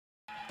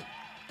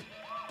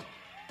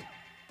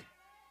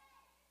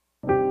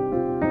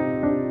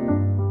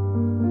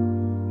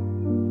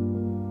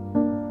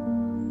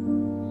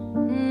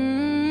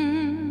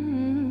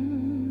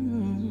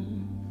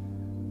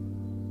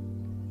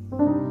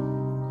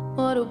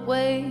What a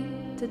way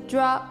to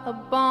drop a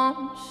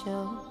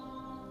bombshell,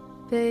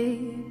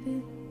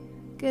 baby.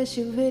 Guess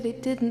you really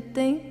didn't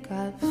think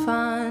I'd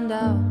find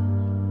out.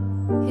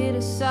 Hear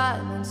the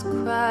silence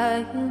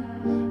crying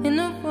in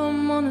the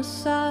room on the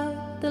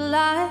side, the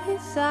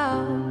lights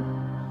out.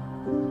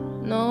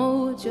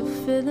 Know what you're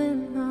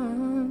feeling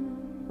now,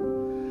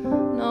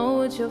 know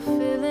what you're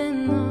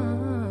feeling now.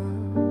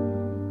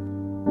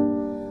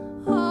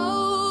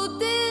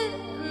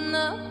 Holding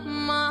up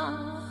my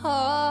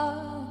heart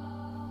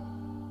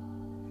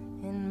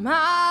in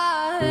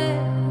my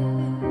head,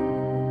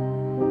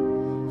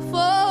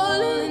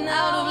 falling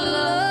out of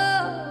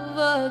love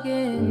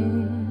again.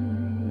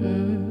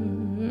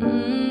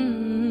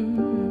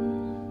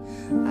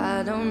 I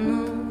don't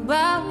know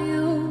about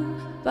you,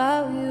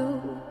 about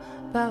you,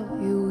 about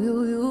you.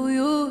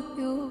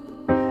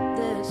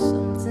 There's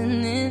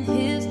something in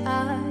his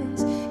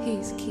eyes,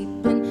 he's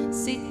keeping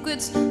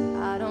secrets.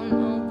 I don't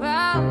know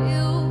about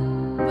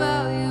you,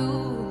 about you,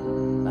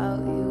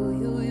 about you.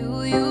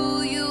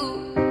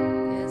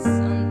 There's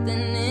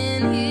something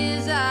in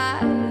his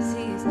eyes,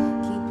 he's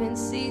keeping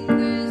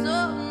secrets.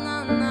 Oh,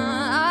 nah.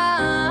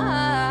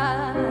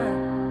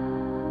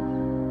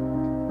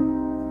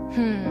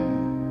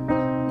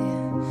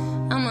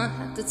 Yeah, I'ma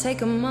have to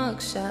take a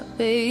mugshot,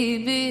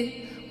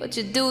 baby. What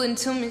you're doing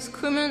to me's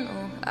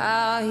criminal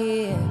out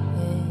here.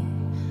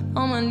 Yeah.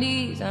 On my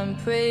knees I'm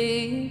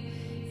praying,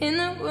 in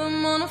the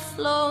room on the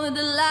floor with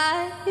the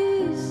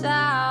lights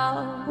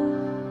out.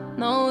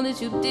 Know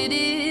that you did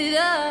it